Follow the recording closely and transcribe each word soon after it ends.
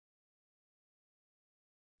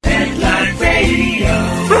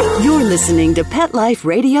You're listening to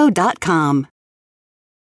PetLifeRadio.com.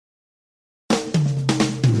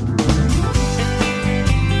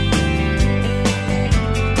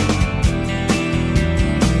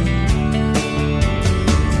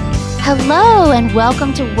 Hello and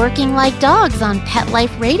welcome to Working Like Dogs on Pet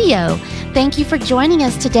Life Radio. Thank you for joining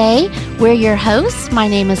us today. We're your hosts. My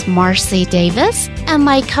name is Marcy Davis, and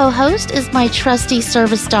my co-host is my trusty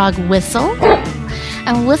service dog, Whistle.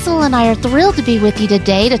 And Whistle and I are thrilled to be with you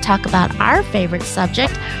today to talk about our favorite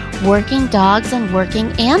subject, working dogs and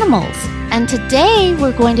working animals. And today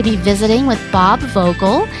we're going to be visiting with Bob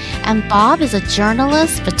Vogel. And Bob is a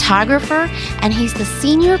journalist, photographer, and he's the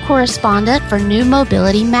senior correspondent for New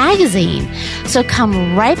Mobility magazine. So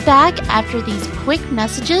come right back after these quick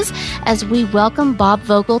messages as we welcome Bob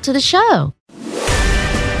Vogel to the show.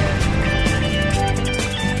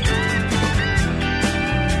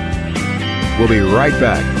 We'll be right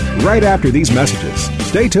back, right after these messages.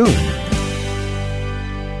 Stay tuned.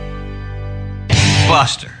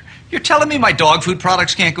 Buster, you're telling me my dog food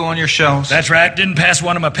products can't go on your shelves? That's right. Didn't pass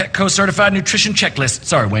one of my Petco certified nutrition checklists.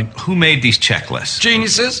 Sorry, Wayne. Who made these checklists?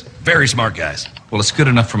 Geniuses. Very smart guys. Well, it's good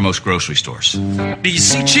enough for most grocery stores. Do you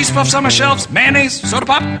see cheese puffs on my shelves? Mayonnaise? Soda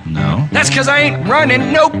pop? No. That's because I ain't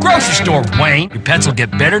running no grocery store, Wayne. Your pets will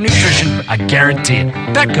get better nutrition, I guarantee it.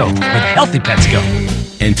 Petco, where healthy pets go.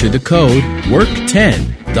 Enter the code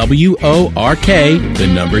WORK10, W-O-R-K, the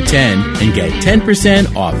number 10, and get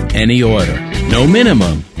 10% off any order. No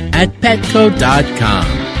minimum at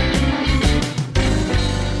Petco.com.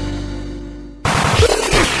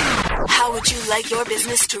 Like your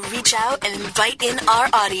business to reach out and invite in our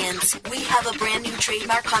audience. We have a brand new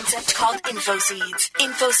trademark concept called InfoSeeds.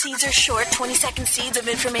 InfoSeeds are short 20-second seeds of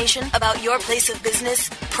information about your place of business,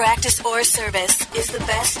 practice, or service. Is the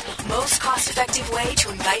best, most cost-effective way to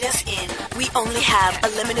invite us in. We only have a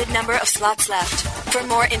limited number of slots left. For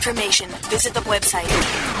more information, visit the website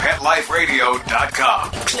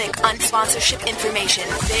PetLifeRadio.com. Click on sponsorship information.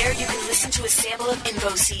 There you can listen to a sample of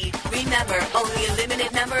InfoSeed. Remember, only a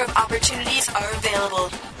limited number of opportunities are available.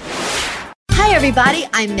 Hi everybody,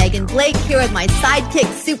 I'm Megan Blake here with my sidekick,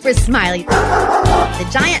 Super Smiley, the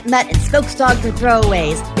giant mutt and spokes dog for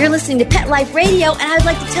throwaways. You're listening to Pet Life Radio, and I'd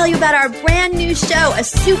like to tell you about our brand new show, A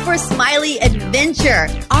Super Smiley Adventure.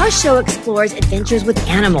 Our show explores adventures with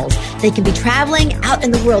animals. They can be traveling, out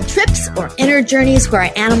in the world trips, or inner journeys where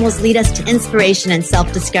our animals lead us to inspiration and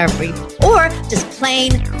self-discovery, or just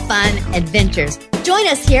plain fun adventures. Join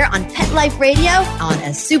us here on Pet Life Radio on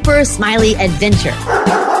A Super Smiley Adventure.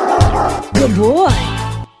 Good boy.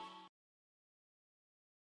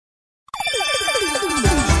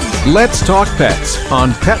 Let's Talk Pets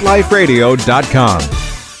on PetLifeRadio.com.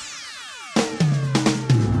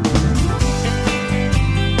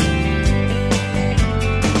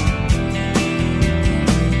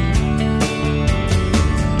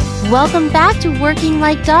 Welcome back to Working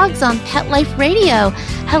Like Dogs on Pet Life Radio.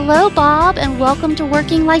 Hello, Bob, and welcome to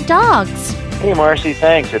Working Like Dogs. Hey, Marcy,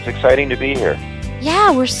 thanks. It's exciting to be here.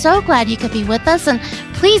 Yeah, we're so glad you could be with us, and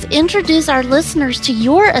please introduce our listeners to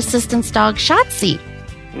your assistance dog, Shotzi.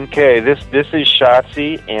 Okay, this is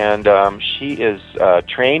Shotzi, and she is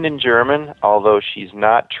trained in German, although she's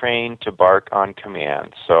not trained to bark on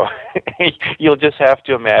command. So you'll just have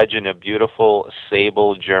to imagine a beautiful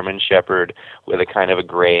sable German Shepherd with a kind of a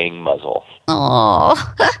graying muzzle. Oh,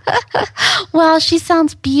 wow, she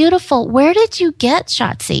sounds beautiful. Where did you get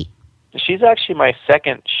Shotzi? She's actually my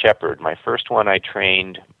second shepherd. My first one I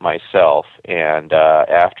trained myself, and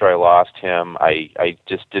after I lost him, I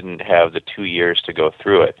just didn't have the 2 years to go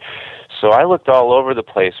through it. So I looked all over the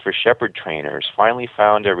place for shepherd trainers, finally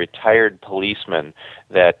found a retired policeman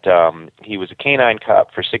that he was a canine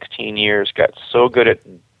cop for 16 years, got so good at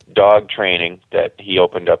dog training that he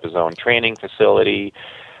opened up his own training facility.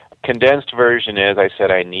 Condensed version is, I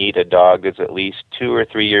said, I need a dog that's at least 2 or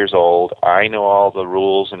 3 years old. I know all the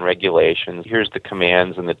rules and regulations. Here's the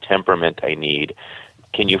commands and the temperament I need.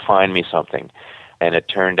 Can you find me something? And it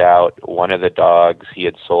turned out one of the dogs he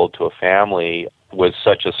had sold to a family was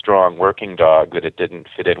such a strong working dog that it didn't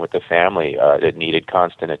fit in with the family. It needed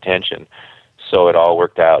constant attention. So it all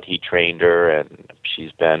worked out. He trained her, and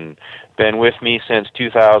she's been with me since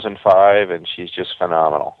 2005, and she's just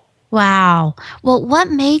phenomenal. Wow. Well,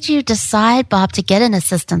 what made you decide, Bob, to get an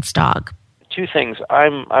assistance dog? Two things.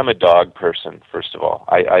 I'm a dog person, first of all.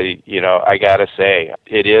 I gotta say,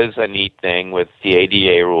 it is a neat thing with the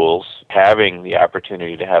ADA rules, having the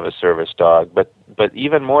opportunity to have a service dog. But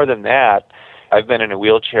even more than that, I've been in a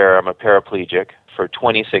wheelchair. I'm a paraplegic for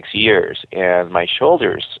 26 years, and my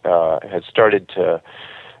shoulders had started to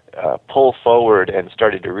pull forward and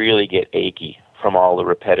started to really get achy from all the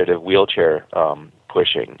repetitive wheelchair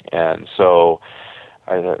pushing. And so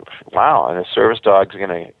I thought, wow, and a service dog's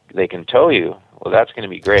they can tow you. Well, that's going to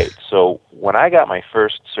be great. So when I got my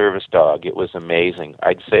first service dog, it was amazing.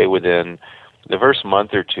 I'd say within the first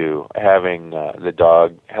month or two, having the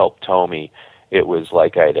dog help tow me, it was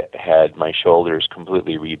like I'd had my shoulders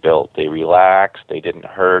completely rebuilt. They relaxed, they didn't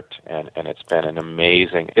hurt, and it's been an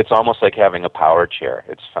amazing, it's almost like having a power chair.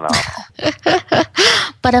 It's phenomenal.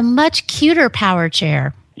 But a much cuter power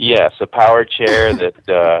chair. Yes, a power chair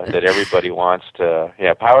that everybody wants to.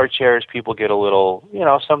 Yeah, power chairs, people get a little,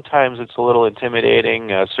 sometimes it's a little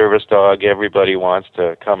intimidating. A service dog, everybody wants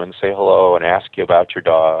to come and say hello and ask you about your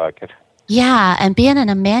dog. Yeah, and being in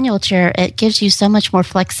a manual chair, it gives you so much more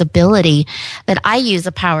flexibility that I use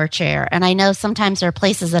a power chair. And I know sometimes there are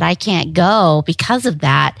places that I can't go because of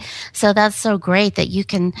that. So that's so great that you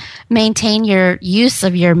can maintain your use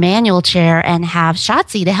of your manual chair and have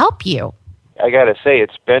Shotzi to help you. I got to say,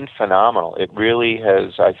 it's been phenomenal. It really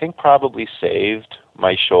has, I think, probably saved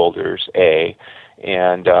my shoulders, A.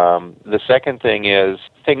 And the second thing is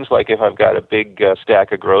things like if I've got a big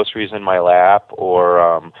stack of groceries in my lap,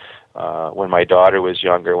 or when my daughter was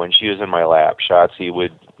younger, when she was in my lap,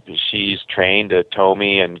 she's trained to tow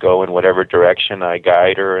me and go in whatever direction I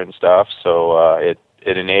guide her and stuff. So it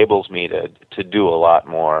enables me to do a lot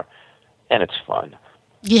more, and it's fun.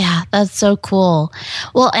 Yeah, that's so cool.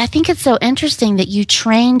 Well, I think it's so interesting that you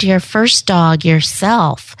trained your first dog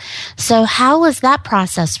yourself. So how was that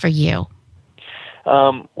process for you?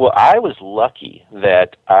 Well, I was lucky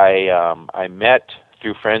that I met,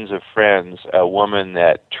 through friends of friends, a woman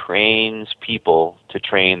that trains people to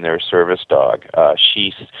train their service dog.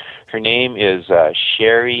 Her name is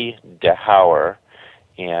Sherry DeHauer,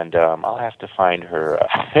 and I'll have to find her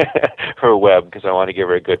her web because I want to give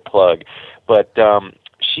her a good plug. But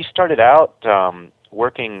she started out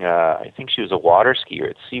working, I think she was a water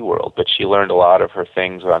skier at SeaWorld, but she learned a lot of her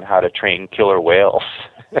things on how to train killer whales.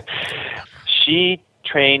 She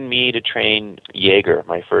trained me to train Jaeger,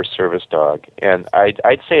 my first service dog, and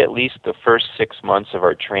I'd say at least the first 6 months of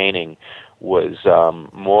our training was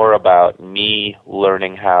more about me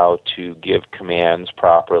learning how to give commands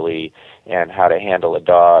properly and how to handle a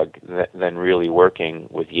dog than really working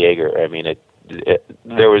with Jaeger. I mean,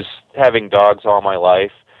 there was, having dogs all my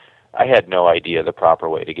life, I had no idea the proper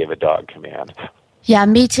way to give a dog command. Yeah,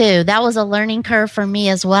 me too. That was a learning curve for me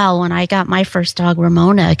as well when I got my first dog,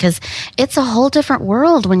 Ramona, because it's a whole different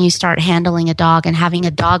world when you start handling a dog and having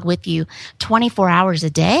a dog with you 24 hours a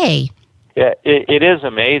day. Yeah, it is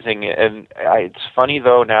amazing. And it's funny,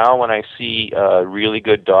 though, now when I see really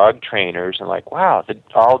good dog trainers and like, wow,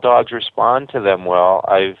 all dogs respond to them well.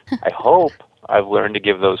 I hope I've learned to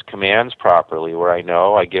give those commands properly, where I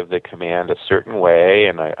know I give the command a certain way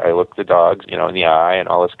and I look the dogs, in the eye and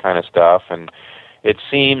all this kind of stuff. And it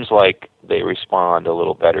seems like they respond a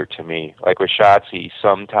little better to me. Like with Shotzi,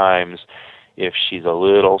 sometimes if she's a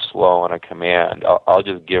little slow on a command, I'll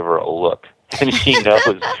just give her a look. And she knows,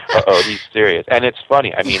 uh-oh, he's serious. And it's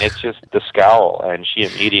funny. I mean, it's just the scowl, and she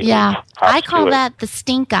immediately hops I call to that the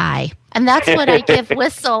stink eye. And that's what I give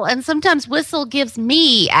Whistle. And sometimes Whistle gives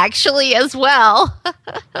me, actually, as well.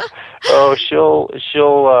 Oh, she'll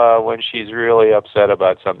when she's really upset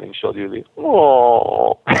about something, she'll do the,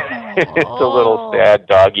 oh. It's a little sad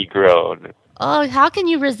doggy groan. Oh, how can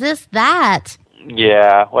you resist that?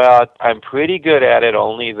 Yeah, well, I'm pretty good at it,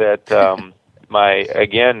 only that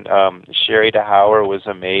Sherry DeHauer was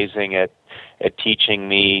amazing at teaching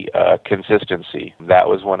me consistency. That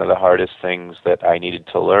was one of the hardest things that I needed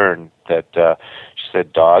to learn. That she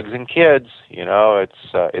said, dogs and kids,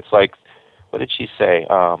 it's like, what did she say?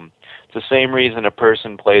 It's the same reason a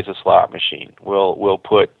person plays a slot machine. We'll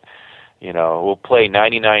play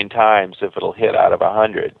 99 times if it'll hit out of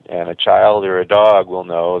 100, and a child or a dog will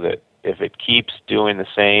know that if it keeps doing the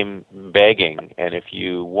same begging, and if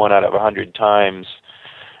you 1 out of 100 times,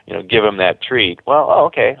 give them that treat, well,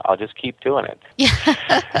 okay, I'll just keep doing it. Yeah,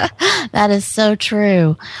 that is so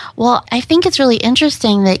true. Well, I think it's really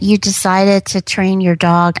interesting that you decided to train your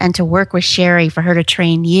dog and to work with Sherry for her to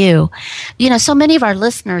train you. So many of our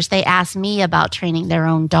listeners, they ask me about training their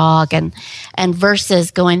own dog and versus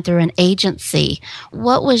going through an agency.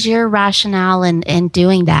 What was your rationale in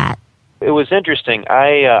doing that? It was interesting.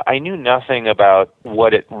 I knew nothing about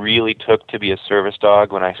what it really took to be a service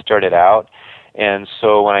dog when I started out. And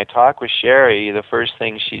so when I talked with Sherry, the first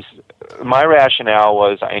thing my rationale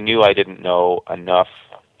was I knew I didn't know enough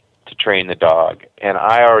to train the dog. And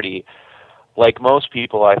I already, like most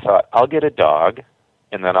people, I thought, I'll get a dog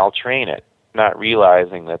and then I'll train it, not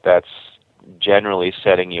realizing that that's generally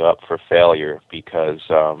setting you up for failure because,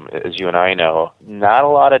 as you and I know, not a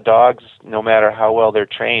lot of dogs, no matter how well they're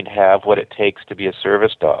trained, have what it takes to be a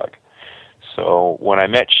service dog. So when I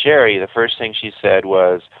met Sherry, the first thing she said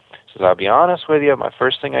was, I'll be honest with you, my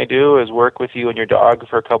first thing I do is work with you and your dog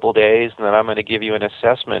for a couple of days, and then I'm going to give you an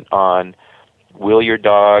assessment on will your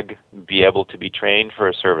dog be able to be trained for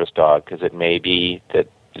a service dog, because it may be that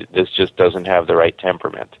this just doesn't have the right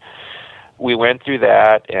temperament. We went through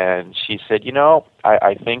that, and she said,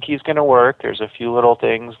 I think he's going to work. There's a few little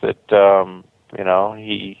things that,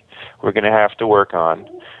 we're going to have to work on.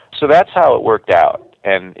 So that's how it worked out.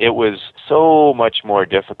 And it was so much more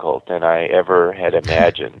difficult than I ever had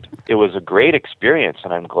imagined. It was a great experience,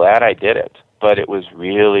 and I'm glad I did it. But it was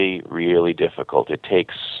really, really difficult. It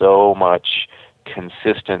takes so much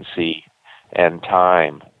consistency and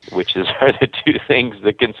time, which are the two things.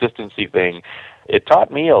 The consistency thing, it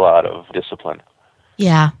taught me a lot of discipline.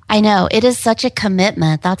 Yeah, I know. It is such a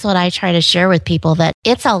commitment. That's what I try to share with people, that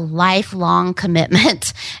it's a lifelong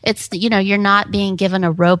commitment. It's, you're not being given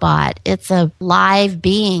a robot. It's a live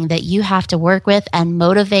being that you have to work with and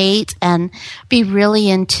motivate and be really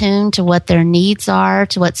in tune to what their needs are,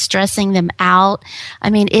 to what's stressing them out. I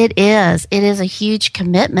mean, it is a huge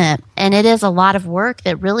commitment, and it is a lot of work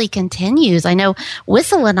that really continues. I know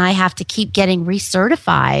Whistle and I have to keep getting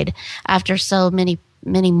recertified after so many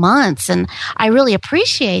months. And I really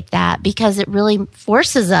appreciate that, because it really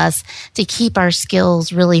forces us to keep our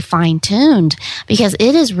skills really fine-tuned, because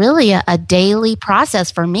it is really a daily process,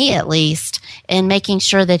 for me at least, in making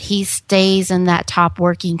sure that he stays in that top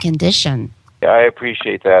working condition. I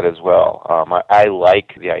appreciate that as well. I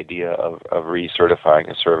like the idea of recertifying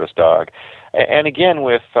a service dog. And again,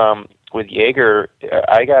 with Jaeger,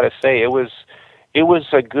 I got to say, it was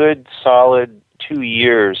a good, solid 2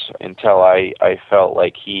 years until I felt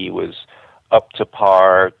like he was up to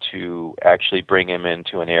par to actually bring him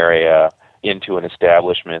into an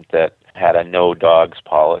establishment that had a no dogs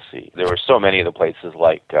policy. There were so many of the places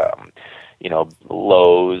like,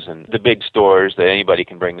 Lowe's and the big stores that anybody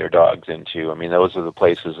can bring their dogs into. I mean, those are the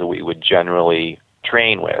places that we would generally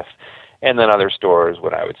train with. And then other stores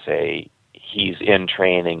when I would say, he's in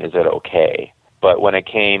training, is it okay? But when it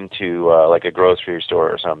came to like a grocery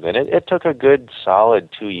store or something, it took a good solid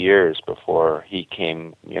 2 years before he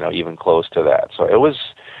came, even close to that. So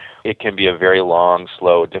it can be a very long,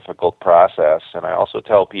 slow, difficult process. And I also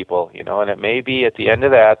tell people, and it may be at the end of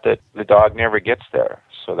that the dog never gets there.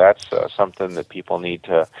 So that's something that people need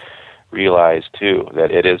to realize too, that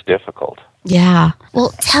it is difficult. Yeah.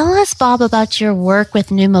 Well, tell us, Bob, about your work with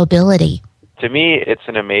New Mobility. To me, it's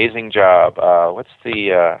an amazing job. I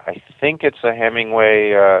think it's a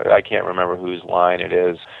Hemingway, I can't remember whose line it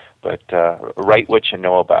is, but write what you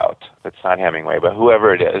know about. It's not Hemingway, but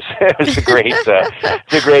whoever it is. It's a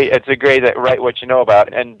great write what you know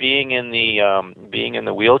about. And being in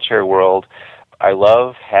the wheelchair world, I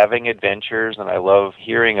love having adventures, and I love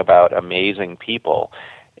hearing about amazing people.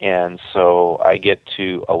 And so I get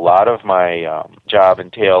to, a lot of my job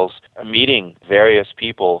entails meeting various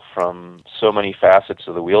people from so many facets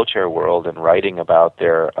of the wheelchair world and writing about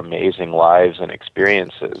their amazing lives and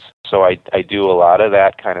experiences. So I do a lot of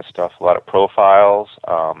that kind of stuff, a lot of profiles,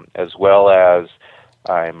 as well as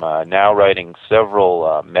I'm now writing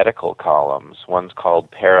several medical columns. One's called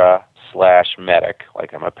Para/Medic,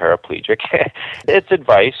 like I'm a paraplegic. It's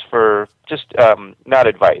advice for not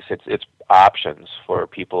advice, it's options for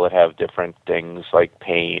people that have different things like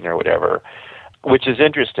pain or whatever, which is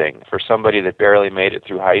interesting for somebody that barely made it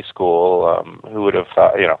through high school. Who would have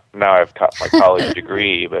thought, now I've got my college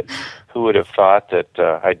degree, but who would have thought that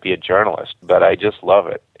I'd be a journalist? But I just love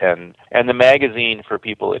it. And the magazine, for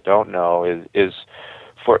people that don't know, is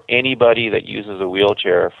for anybody that uses a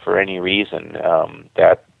wheelchair for any reason.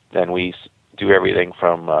 Then we do everything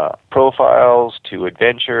from profiles to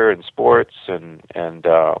adventure and sports, and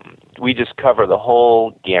we just cover the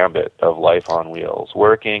whole gambit of life on wheels: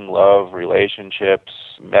 working, love, relationships,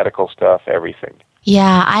 medical stuff, everything.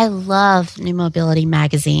 Yeah, I love New Mobility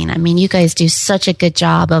Magazine. I mean, you guys do such a good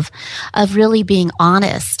job of really being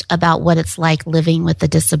honest about what it's like living with a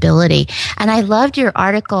disability. And I loved your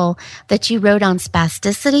article that you wrote on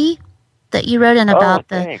spasticity, that you wrote in about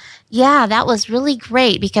yeah, that was really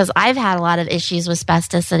great, because I've had a lot of issues with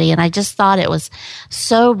spasticity, and I just thought it was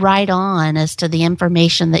so right on as to the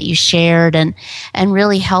information that you shared, and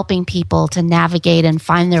really helping people to navigate and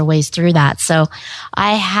find their ways through that. So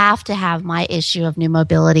I have to have my issue of New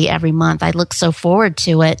Mobility every month. I look so forward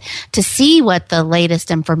to it, to see what the latest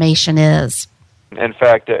information is. In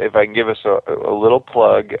fact, if I can give us a little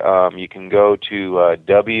plug, you can go to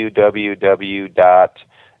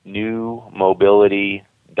www.newmobility.com.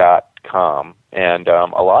 petlife.com. And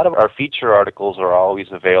a lot of our feature articles are always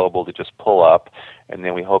available to just pull up, and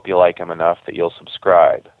then we hope you like them enough that you'll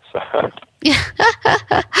subscribe. So.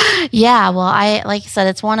 Yeah, well, like you said,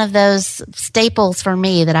 it's one of those staples for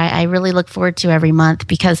me that I really look forward to every month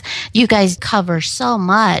because you guys cover so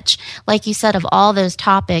much, like you said, of all those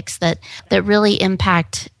topics that really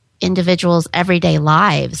impact individuals' everyday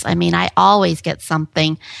lives. I mean, I always get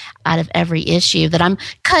something out of every issue that I'm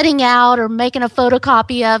cutting out or making a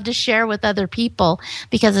photocopy of to share with other people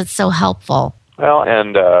because it's so helpful. Well,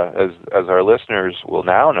 and as our listeners will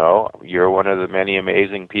now know, you're one of the many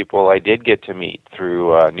amazing people I did get to meet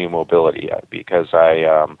through New Mobility because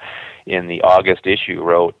I, in the August issue,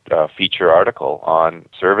 wrote a feature article on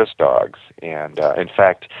service dogs. And in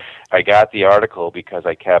fact, I got the article because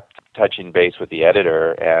I kept touching base with the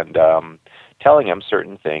editor and telling him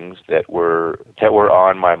certain things that were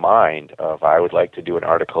on my mind. I would like to do an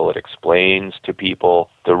article that explains to people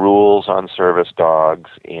the rules on service dogs.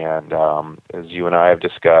 And as you and I have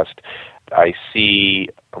discussed, I see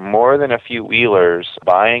more than a few wheelers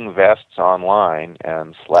buying vests online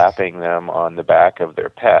and slapping them on the back of their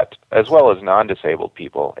pet, as well as non-disabled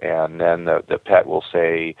people. And then the pet will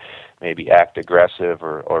say, maybe act aggressive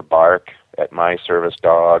or bark at my service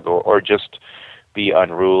dog or just be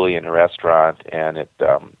unruly in a restaurant, and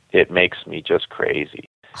it makes me just crazy.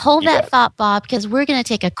 Hold that thought, Bob, because we're going to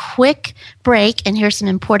take a quick break and hear some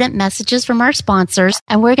important messages from our sponsors,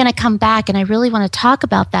 and we're going to come back, and I really want to talk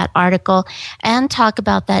about that article and talk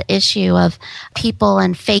about that issue of people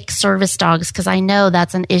and fake service dogs, because I know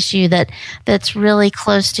that's an issue that's really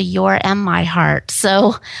close to your and my heart.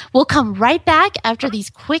 So we'll come right back after these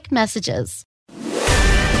quick messages.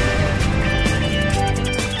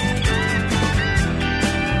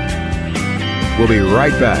 We'll be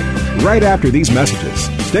right back, right after these messages.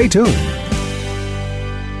 Stay tuned.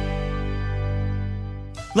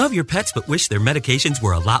 Love your pets but wish their medications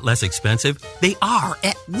were a lot less expensive? They are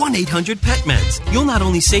at 1-800-PET-MEDS. You'll not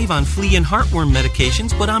only save on flea and heartworm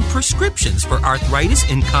medications, but on prescriptions for arthritis,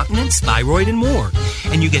 incontinence, thyroid, and more.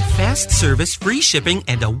 And you get fast service, free shipping,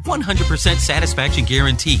 and a 100% satisfaction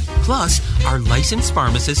guarantee. Plus, our licensed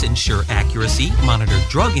pharmacists ensure accuracy, monitor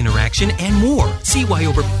drug interaction, and more. See why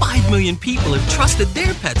over 5 million people have trusted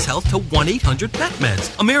their pet's health to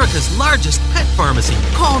 1-800-PET-MEDS, America's largest pet pharmacy.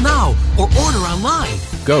 Call now or order online.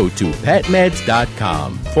 Go to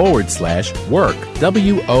petmeds.com/work,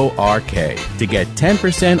 WORK, to get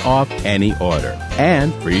 10% off any order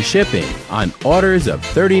and free shipping on orders of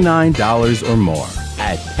 $39 or more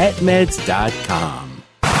at petmeds.com.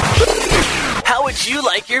 How would you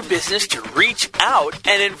like your business to reach out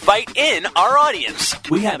and invite in our audience?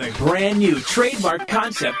 We have a brand new trademark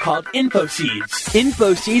concept called InfoSeeds.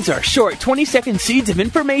 InfoSeeds are short 20-second seeds of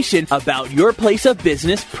information about your place of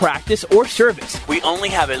business, practice, or service. We only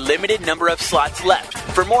have a limited number of slots left.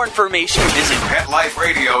 For more information, visit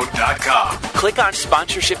PetLifeRadio.com. Click on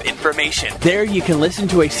sponsorship information. There you can listen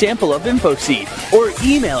to a sample of InfoSeed or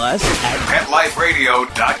email us at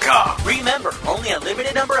PetLifeRadio.com. Remember, only a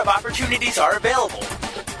limited number of opportunities are available.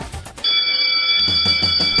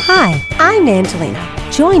 Hi, I'm Angelina.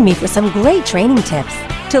 Join me for some great training tips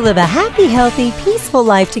to live a happy, healthy, peaceful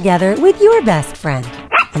life together with your best friend.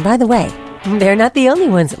 And by the way, they're not the only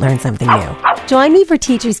ones that learn something new. Join me for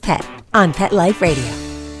Teacher's Pet on Pet Life Radio.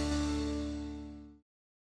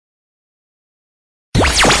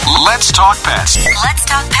 Let's talk pets. Let's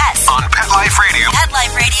talk pets On Pet Life Radio. Pet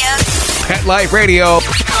Life Radio.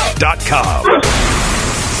 PetLifeRadio.com.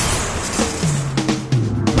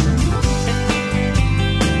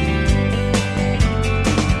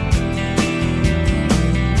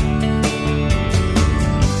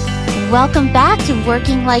 Welcome back to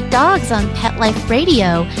Working Like Dogs on Pet Life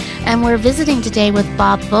Radio. And we're visiting today with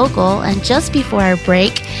Bob Vogel. And just before our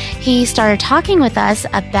break, he started talking with us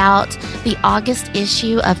about the August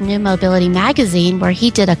issue of New Mobility Magazine, where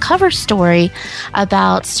he did a cover story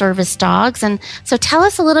about service dogs. And so tell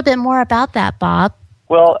us a little bit more about that, Bob.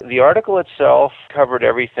 Well, the article itself covered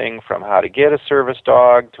everything from how to get a service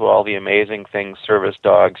dog to all the amazing things service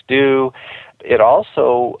dogs do. It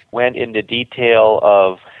also went into detail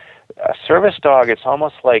of a service dog. It's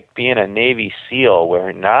almost like being a Navy SEAL,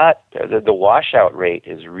 where the washout rate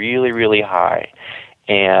is really, really high,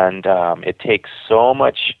 and it takes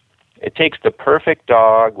the perfect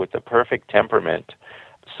dog with the perfect temperament.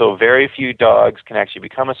 So very few dogs can actually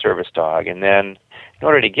become a service dog, and then in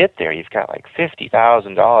order to get there, you've got like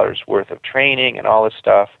 $50,000 worth of training and all this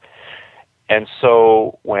stuff. And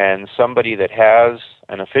so when somebody that has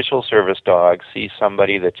an official service dog sees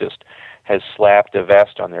somebody that just has slapped a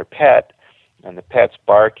vest on their pet, and the pet's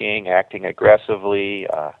barking, acting aggressively,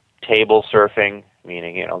 table surfing,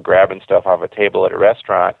 meaning, you know, grabbing stuff off a table at a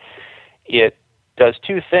restaurant, it does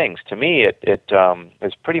two things. To me, it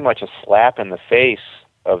is pretty much a slap in the face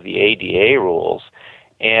of the ADA rules,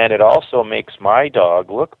 and it also makes my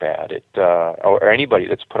dog look bad, or anybody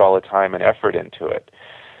that's put all the time and effort into it.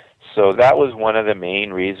 So that was one of the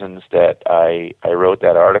main reasons that I wrote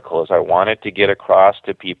that article, is I wanted to get across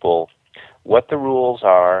to people what the rules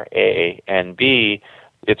are, A, and B,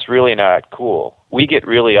 it's really not cool. We get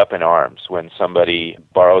really up in arms when somebody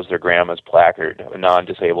borrows their grandma's placard, a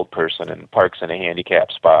non-disabled person, and parks in a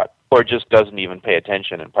handicapped spot, or just doesn't even pay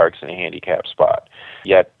attention and parks in a handicapped spot.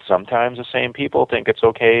 Yet sometimes the same people think it's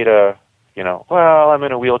okay to, you know, well, I'm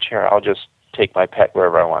in a wheelchair, I'll just take my pet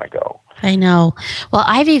wherever I want to go. I know. Well,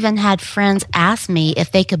 I've even had friends ask me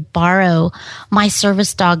if they could borrow my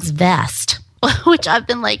service dog's vest, which I've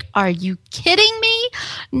been like, are you kidding me?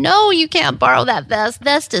 No, you can't borrow that vest.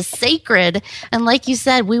 Vest is sacred. And like you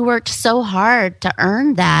said, we worked so hard to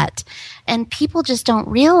earn that. And people just don't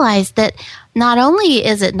realize that not only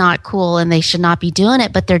is it not cool and they should not be doing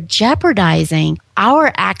it, but they're jeopardizing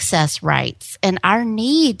our access rights and our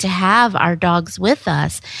need to have our dogs with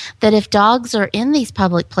us. That if dogs are in these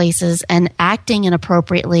public places and acting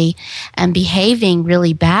inappropriately and behaving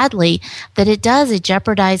really badly, that it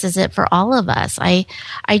jeopardizes it for all of us. I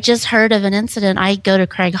just heard of an incident. I go to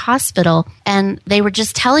Craig Hospital, and they were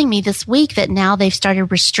just telling me this week that now they've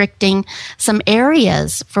started restricting some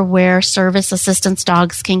areas for where service assistance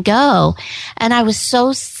dogs can go. And I was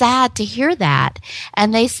so sad to hear that.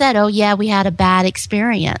 And they said, oh yeah, we had a bad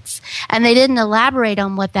experience. And they didn't elaborate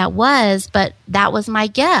on what that was, but that was my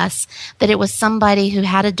guess, that it was somebody who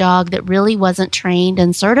had a dog that really wasn't trained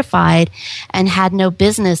and certified and had no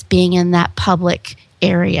business being in that public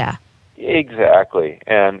area. Exactly.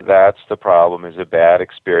 And that's the problem, is a bad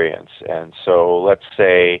experience. And so let's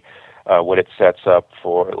say what it sets up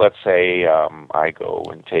for, let's say I go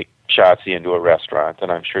and take Shotzi into a restaurant,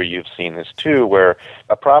 and I'm sure you've seen this too, where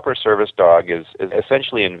a proper service dog is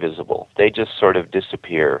essentially invisible. They just sort of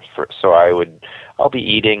disappear. So I'll be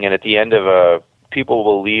eating, and at the end of people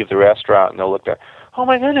will leave the restaurant and they'll look at, oh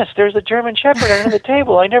my goodness, there's a German Shepherd under the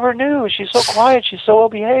table. I never knew. She's so quiet. She's so well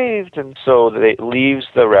behaved. And so they leaves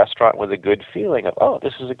the restaurant with a good feeling of, oh,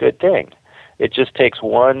 this is a good thing. It just takes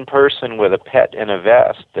one person with a pet in a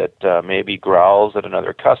vest that maybe growls at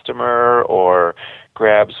another customer or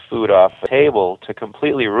grabs food off the table to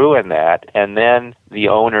completely ruin that. And then the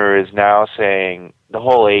owner is now saying, the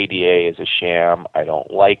whole ADA is a sham. I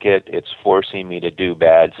don't like it. It's forcing me to do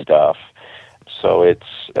bad stuff. So it's,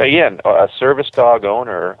 again, a service dog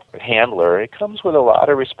owner, handler, it comes with a lot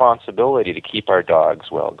of responsibility to keep our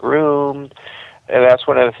dogs well groomed. And that's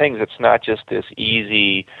one of the things. It's not just this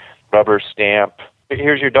easy rubber stamp,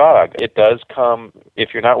 here's your dog. It does come,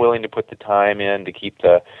 if you're not willing to put the time in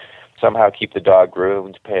to somehow keep the dog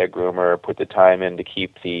groomed, pay a groomer, put the time in to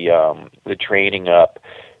keep the training up,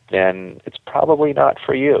 then it's probably not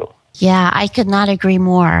for you. Yeah, I could not agree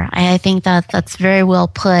more. I think that's very well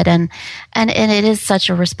put, and it is such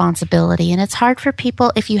a responsibility. And it's hard for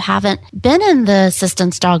people, if you haven't been in the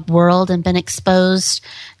assistance dog world and been exposed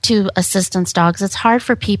to assistance dogs, it's hard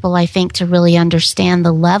for people, I think, to really understand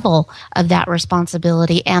the level of that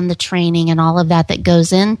responsibility and the training and all of that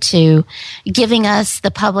goes into giving us the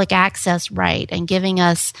public access right and giving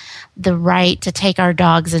us the right to take our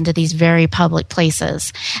dogs into these very public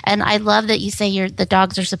places. And I love that you say the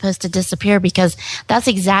dogs are supposed to disappear, because that's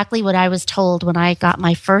exactly what I was told when I got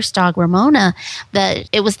my first dog, Ramona, that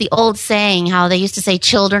it was the old saying, how they used to say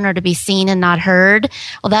children are to be seen and not heard.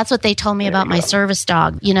 Well, that's what they told me about my service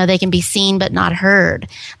dog. You know, they can be seen but not heard,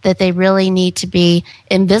 that they really need to be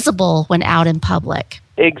invisible when out in public.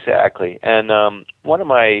 Exactly. And one of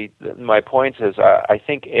my points is I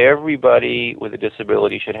think everybody with a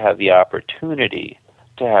disability should have the opportunity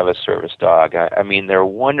to have a service dog. I mean, they're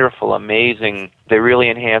wonderful, amazing. They really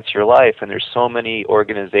enhance your life, and there's so many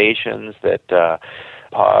organizations that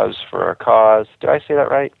Paws for a Cause. Did I say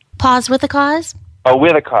that right? Paws with a Cause? Oh,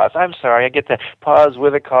 with a Cause. I'm sorry, I get that. Paws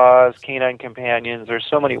with a Cause, Canine Companions. There's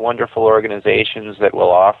so many wonderful organizations that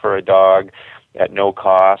will offer a dog at no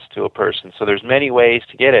cost to a person. So there's many ways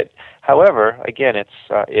to get it. However, again,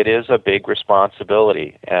 it is a big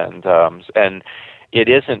responsibility, and it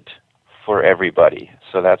isn't for everybody.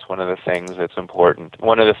 So that's one of the things that's important.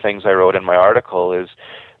 One of the things I wrote in my article is,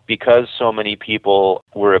 because so many people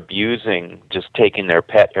were abusing just taking their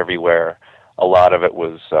pet everywhere, a lot of it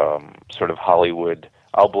was sort of Hollywood.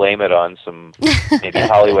 I'll blame it on some maybe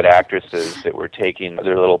Hollywood actresses that were taking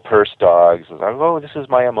their little purse dogs. Like, oh, this is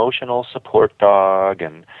my emotional support dog.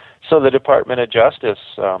 And so the Department of Justice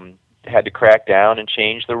had to crack down and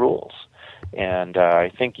change the rules. And I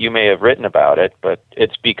think you may have written about it, but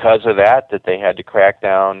it's because of that they had to crack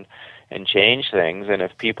down and change things. And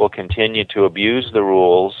if people continue to abuse the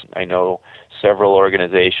rules, I know several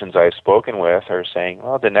organizations I've spoken with are saying,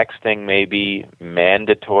 well, the next thing may be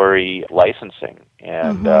mandatory licensing.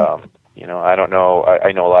 And, I don't know.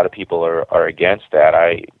 I know a lot of people are against that.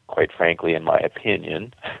 Quite frankly, in my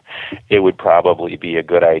opinion, it would probably be a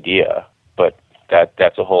good idea. But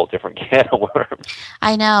that's a whole different can of worms.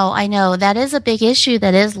 I know. That is a big issue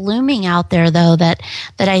that is looming out there, though, that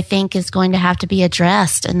I think is going to have to be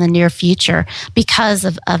addressed in the near future because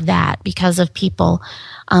of that, because of people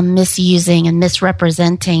misusing and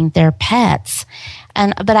misrepresenting their pets.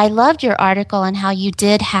 But I loved your article on how you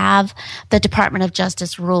did have the Department of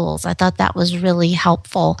Justice rules. I thought that was really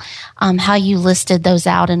helpful, how you listed those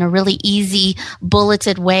out in a really easy,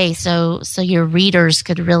 bulleted way so your readers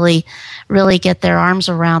could really, really get their arms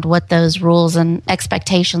around what those rules and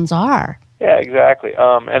expectations are. Yeah, exactly.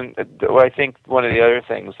 And I think one of the other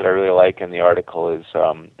things that I really like in the article is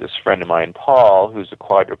this friend of mine, Paul, who's a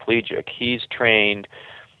quadriplegic. He's trained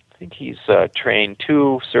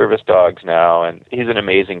 2 service dogs now, and he's an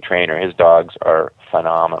amazing trainer. His dogs are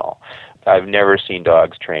phenomenal. I've never seen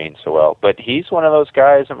dogs trained so well. But he's one of those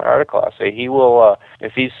guys in my article. I say he will,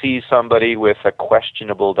 if he sees somebody with a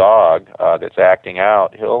questionable dog that's acting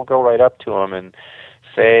out, he'll go right up to him and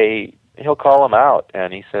say, he'll call them out.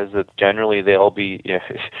 And he says that generally they'll be,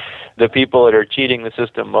 the people that are cheating the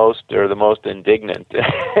system most are the most indignant.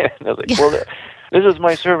 And they're like, well, this is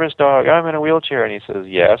my service dog. I'm in a wheelchair. And he says,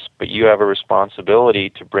 yes, but you have a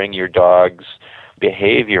responsibility to bring your dog's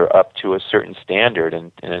behavior up to a certain standard.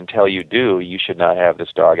 And until you do, you should not have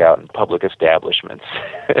this dog out in public establishments.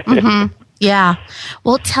 Yeah.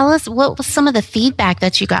 Well, tell us, what was some of the feedback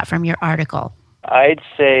that you got from your article? I'd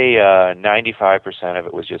say 95% of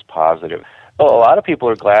it was just positive. Well, a lot of people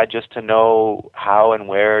are glad just to know how and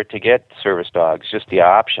where to get service dogs, just the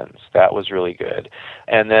options. That was really good.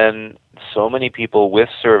 And then so many people with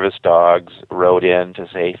service dogs wrote in to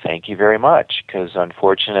say thank you very much, because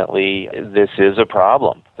unfortunately this is a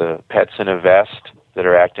problem. The pets in a vest that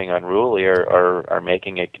are acting unruly are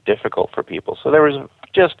making it difficult for people. So there was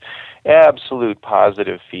just absolute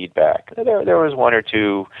positive feedback. There was 1 or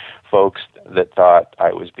 2 folks that thought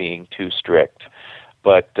I was being too strict.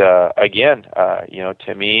 But again,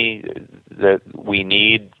 to me, that we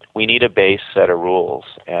need a base set of rules,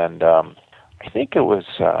 and I think it was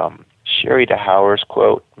Sherry DeHauer's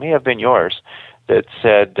quote, may have been yours, that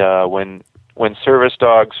said when service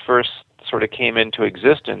dogs first sort of came into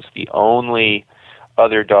existence, the only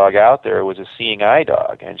other dog out there was a seeing eye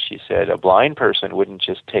dog, and she said a blind person wouldn't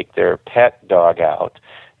just take their pet dog out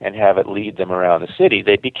and have it lead them around the city;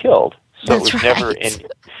 they'd be killed. So That's it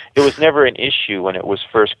was never an issue when it was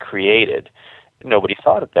first created. Nobody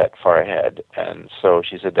thought it that far ahead, and so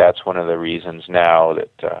she said that's one of the reasons now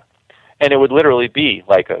that, and it would literally be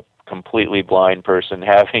like a completely blind person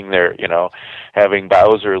having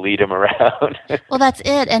Bowser lead him around. Well, that's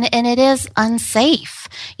it. And it is unsafe,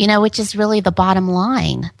 which is really the bottom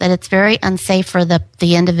line, that it's very unsafe for the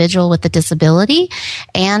individual with the disability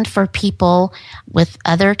and for people with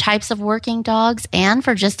other types of working dogs and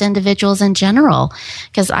for just individuals in general.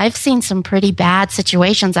 Because I've seen some pretty bad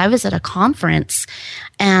situations. I was at a conference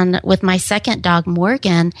and with my second dog,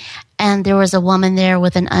 Morgan, and there was a woman there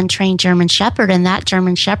with an untrained German Shepherd, and that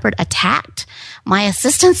German Shepherd attacked my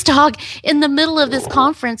assistant's dog in the middle of this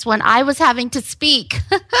conference when I was having to speak.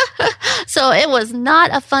 So it was not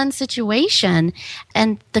a fun situation.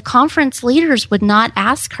 And the conference leaders would not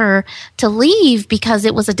ask her to leave because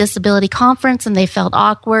it was a disability conference and they felt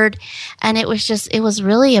awkward. And it was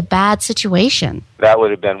really a bad situation. That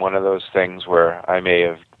would have been one of those things where I may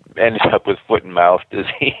have ended up with foot and mouth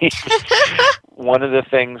disease. One of the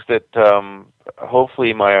things that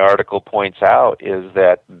hopefully my article points out is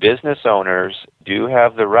that business owners do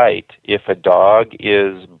have the right, if a dog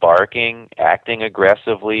is barking, acting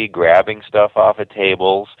aggressively, grabbing stuff off of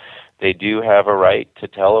tables, they do have a right to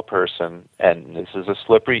tell a person, and this is a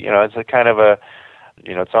slippery, it's a kind of a,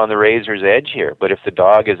 it's on the razor's edge here, but if the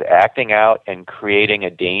dog is acting out and creating a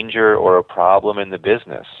danger or a problem in the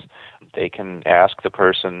business, they can ask the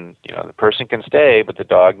person, the person can stay, but the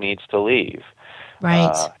dog needs to leave.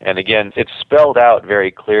 Right. And again, it's spelled out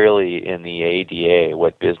very clearly in the ADA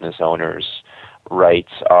what business owners'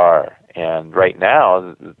 rights are. And right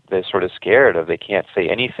now, they're sort of scared they can't say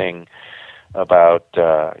anything about,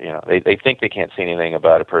 they think they can't say anything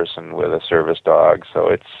about a person with a service dog.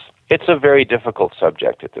 So it's a very difficult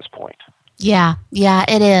subject at this point. Yeah,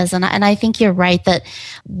 it is. And I think you're right that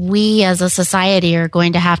we as a society are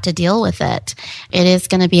going to have to deal with it. It is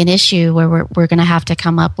going to be an issue where we're going to have to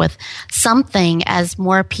come up with something as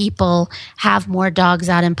more people have more dogs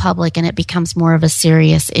out in public and it becomes more of a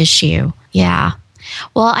serious issue. Yeah.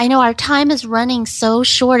 Well, I know our time is running so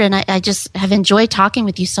short, and I just have enjoyed talking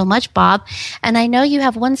with you so much, Bob. And I know you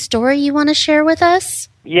have one story you want to share with us.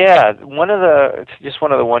 Yeah, one of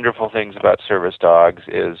the wonderful things about service dogs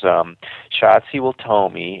is Shotzi will tow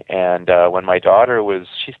me, and when my daughter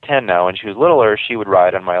she's 10 now, and she was littler, she would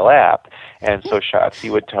ride on my lap, and so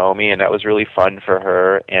Shotzi would tow me, and that was really fun for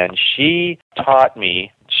her, and she taught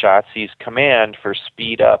me Shotzi's command for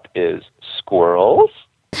speed up is squirrels.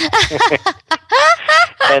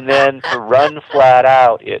 And then to run flat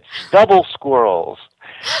out, it's double squirrels.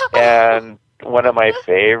 And one of my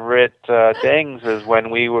favorite things is when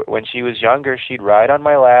she was younger, she'd ride on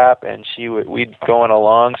my lap, and we'd go on a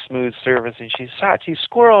long, smooth surface, and she'd Shotzi,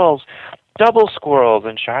 squirrels, double squirrels,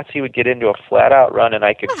 and Shotzi would get into a flat-out run, and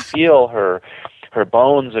I could feel her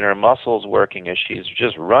bones and her muscles working as she's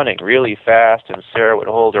just running really fast, and Sarah would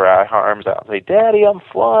hold her arms out and say, "Daddy, I'm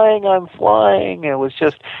flying. It was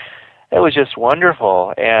just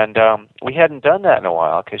wonderful, and we hadn't done that in a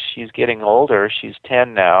while because she's getting older. She's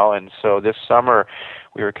 10 now, and so this summer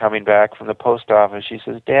we were coming back from the post office. She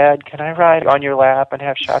says, "Dad, can I ride on your lap and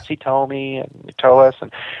have Shotzi tow me and tow us?"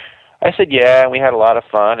 And I said, "Yeah," and we had a lot of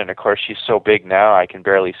fun, and of course she's so big now I can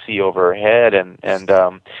barely see over her head, and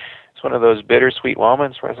it's one of those bittersweet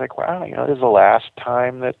moments where I was like, wow, this is the last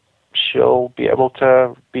time that she'll be able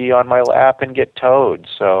to be on my lap and get towed.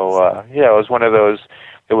 So, it was one of those.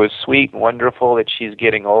 It was sweet and wonderful that she's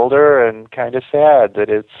getting older, and kind of sad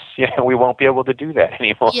that we won't be able to do that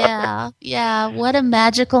anymore. Yeah. What a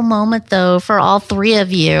magical moment, though, for all three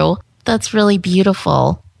of you. That's really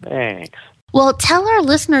beautiful. Thanks. Well, tell our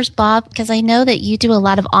listeners, Bob, because I know that you do a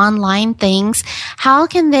lot of online things. How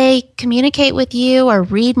can they communicate with you or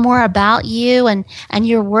read more about you and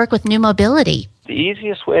your work with New Mobility? The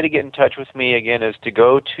easiest way to get in touch with me, again, is to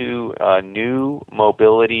go to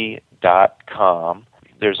newmobility.com.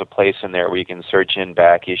 There's a place in there where you can search in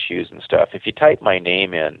back issues and stuff. If you type my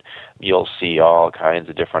name in, you'll see all kinds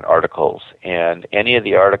of different articles. And any of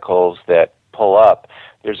the articles that pull up,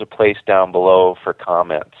 there's a place down below for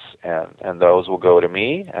comments, and those will go to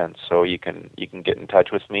me, and so you can get in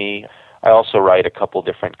touch with me. I also write a couple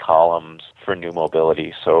different columns for New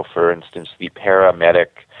Mobility. So, for instance, the paramedic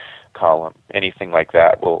column, anything like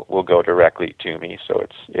that will go directly to me. So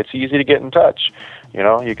it's easy to get in touch.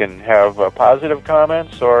 You can have positive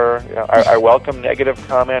comments, or I welcome negative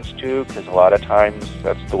comments too, because a lot of times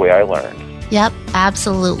that's the way I learn. Yep,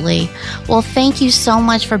 absolutely. Well, thank you so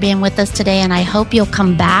much for being with us today, and I hope you'll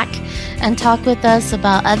come back and talk with us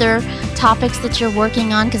about other topics that you're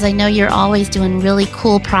working on, because I know you're always doing really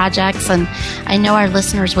cool projects, and I know our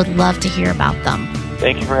listeners would love to hear about them.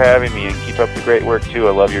 Thank you for having me, and keep up the great work, too.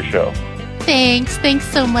 I love your show. Thanks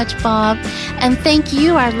so much, Bob. And thank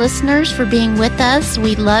you, our listeners, for being with us.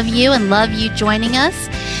 We love you and love you joining us.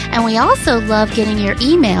 And we also love getting your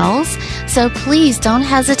emails. So please don't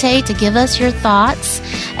hesitate to give us your thoughts.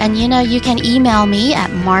 And you can email me at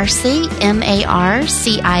Marcie,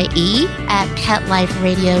 MARCIE, at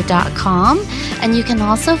PetLifeRadio.com. And you can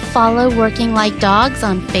also follow Working Like Dogs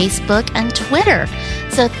on Facebook and Twitter.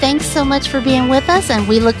 So thanks so much for being with us, and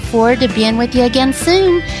we look forward to being with you again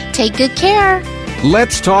soon. Take good care.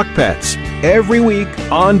 Let's Talk Pets, every week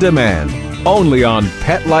on demand, only on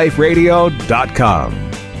PetLifeRadio.com.